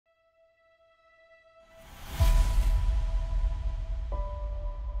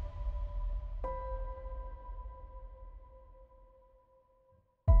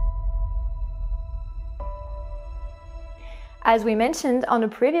As we mentioned on a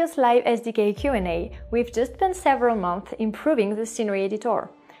previous live SDK Q&A, we've just spent several months improving the scenery editor.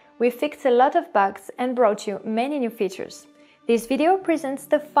 We've fixed a lot of bugs and brought you many new features. This video presents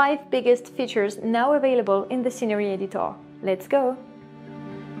the 5 biggest features now available in the scenery editor. Let's go!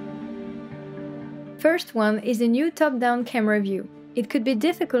 First one is a new top-down camera view. It could be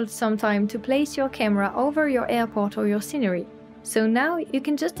difficult sometimes to place your camera over your airport or your scenery. So now you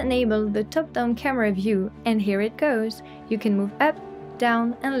can just enable the top-down camera view, and here it goes. You can move up,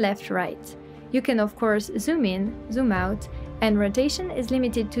 down and left, right. You can of course zoom in, zoom out, and rotation is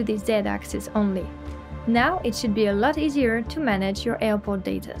limited to the Z-axis only. Now it should be a lot easier to manage your airport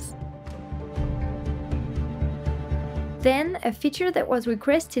data. Then, a feature that was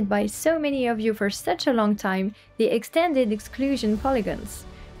requested by so many of you for such a long time, the extended exclusion polygons.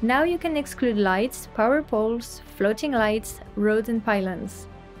 Now you can exclude lights, power poles, floating lights, roads and pylons.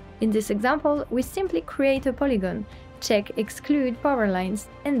 In this example, we simply create a polygon, check exclude power lines,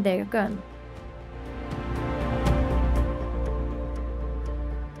 and they're gone.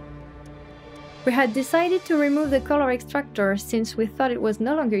 We had decided to remove the color extractor since we thought it was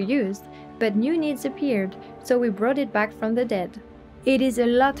no longer used, but new needs appeared, so we brought it back from the dead. It is a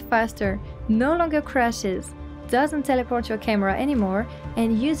lot faster, no longer crashes, doesn't teleport your camera anymore,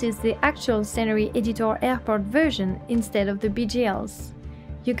 and uses the actual scenery editor airport version instead of the BGLs.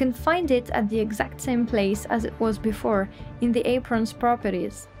 You can find it at the exact same place as it was before, in the Prawns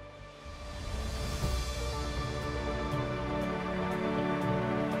properties.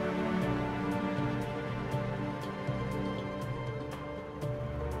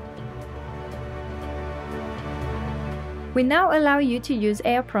 We now allow you to use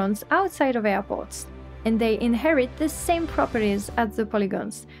prawns outside of airports, and they inherit the same properties as the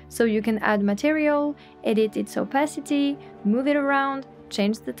polygons, so you can add material, edit its opacity, move it around,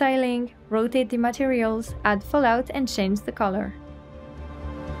 change the tiling, rotate the materials, add fallout and change the color.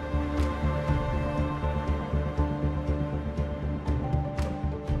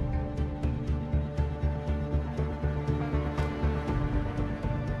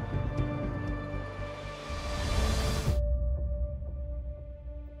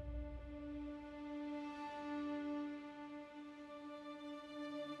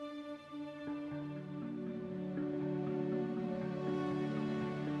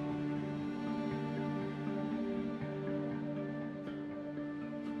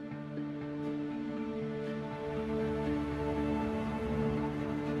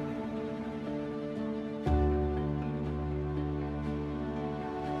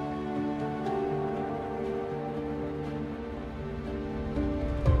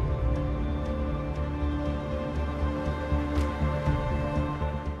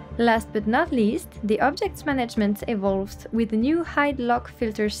 Last but not least, the objects management evolves with the new hide lock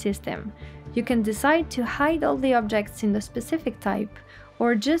filter system. You can decide to hide all the objects in the specific type,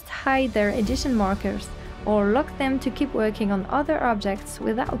 or just hide their edition markers, or lock them to keep working on other objects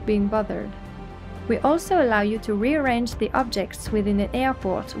without being bothered. We also allow you to rearrange the objects within an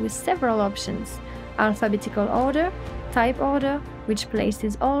airport with several options: alphabetical order, type order, which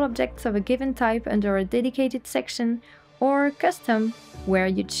places all objects of a given type under a dedicated section, or custom, where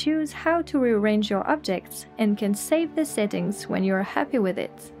you choose how to rearrange your objects and can save the settings when you're happy with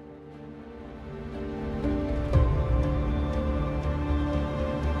it.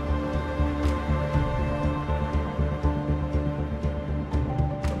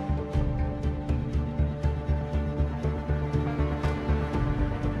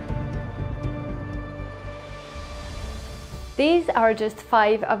 These are just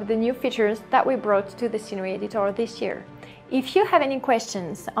 5 of the new features that we brought to the scenery editor this year. If you have any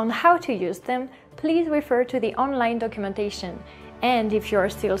questions on how to use them, please refer to the online documentation. And if you are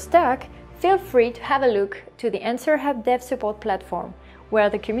still stuck, feel free to have a look to the Answer Hub Dev Support platform, where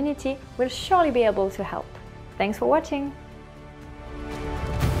the community will surely be able to help. Thanks for watching!